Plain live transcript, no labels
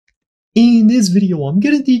this video, I'm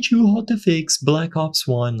gonna teach you how to fix Black Ops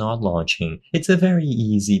 1 not launching. It's a very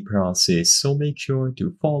easy process, so make sure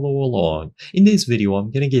to follow along. In this video,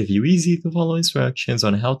 I'm gonna give you easy to follow instructions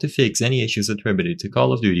on how to fix any issues attributed to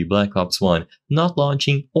Call of Duty Black Ops 1 not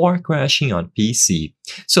launching or crashing on PC.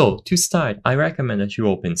 So, to start, I recommend that you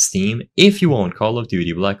open Steam if you own Call of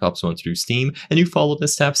Duty Black Ops 1 through Steam and you follow the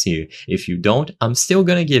steps here. If you don't, I'm still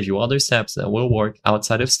gonna give you other steps that will work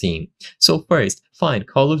outside of Steam. So first, find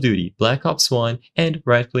Call of Duty Black Ops 1 and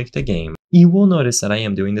right-click the game. You will notice that I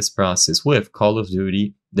am doing this process with Call of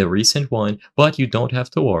Duty, the recent one, but you don't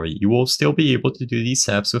have to worry. You will still be able to do these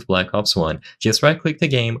steps with Black Ops 1. Just right-click the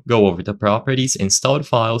game, go over the properties, installed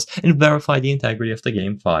files, and verify the integrity of the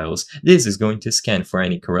game files. This is going to scan for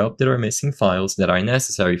any corrupted or missing files that are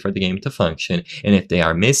necessary for the game to function, and if they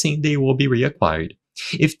are missing, they will be reacquired.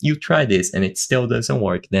 If you try this and it still doesn't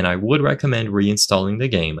work, then I would recommend reinstalling the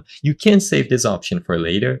game. You can save this option for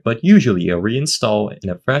later, but usually a reinstall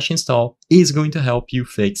and a fresh install is going to help you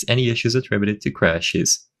fix any issues attributed to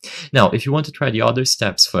crashes. Now, if you want to try the other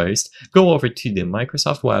steps first, go over to the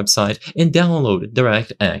Microsoft website and download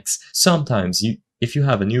DirectX. Sometimes if you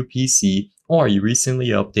have a new PC or you recently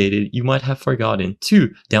updated, you might have forgotten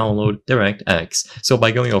to download DirectX. So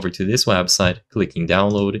by going over to this website, clicking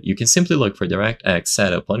download, you can simply look for DirectX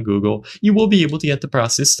setup on Google. You will be able to get the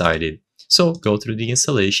process started. So go through the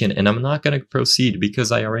installation, and I'm not going to proceed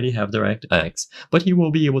because I already have DirectX, but you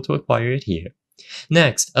will be able to acquire it here.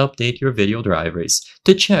 Next, update your video drivers.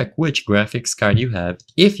 To check which graphics card you have,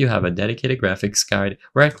 if you have a dedicated graphics card,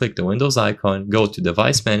 right-click the Windows icon, go to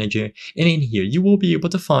Device Manager, and in here you will be able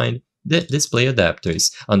to find the display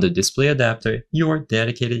adapters. Under display adapter, your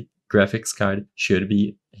dedicated graphics card should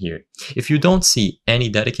be here. If you don't see any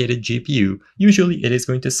dedicated GPU, usually it is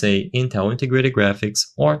going to say Intel Integrated Graphics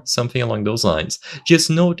or something along those lines. Just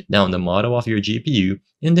note down the model of your GPU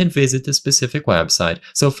and then visit the specific website.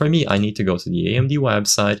 So for me, I need to go to the AMD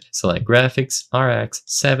website, select Graphics RX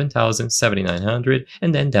 7000 7900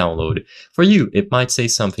 and then download. For you, it might say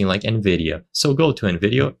something like NVIDIA. So go to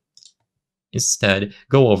NVIDIA. Instead,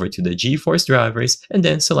 go over to the GeForce drivers and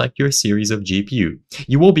then select your series of GPU.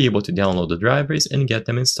 You will be able to download the drivers and get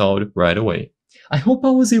them installed right away. I hope I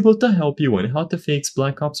was able to help you on how to fix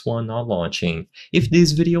Black Ops 1 not launching. If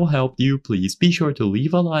this video helped you, please be sure to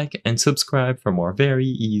leave a like and subscribe for more very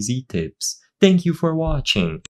easy tips. Thank you for watching.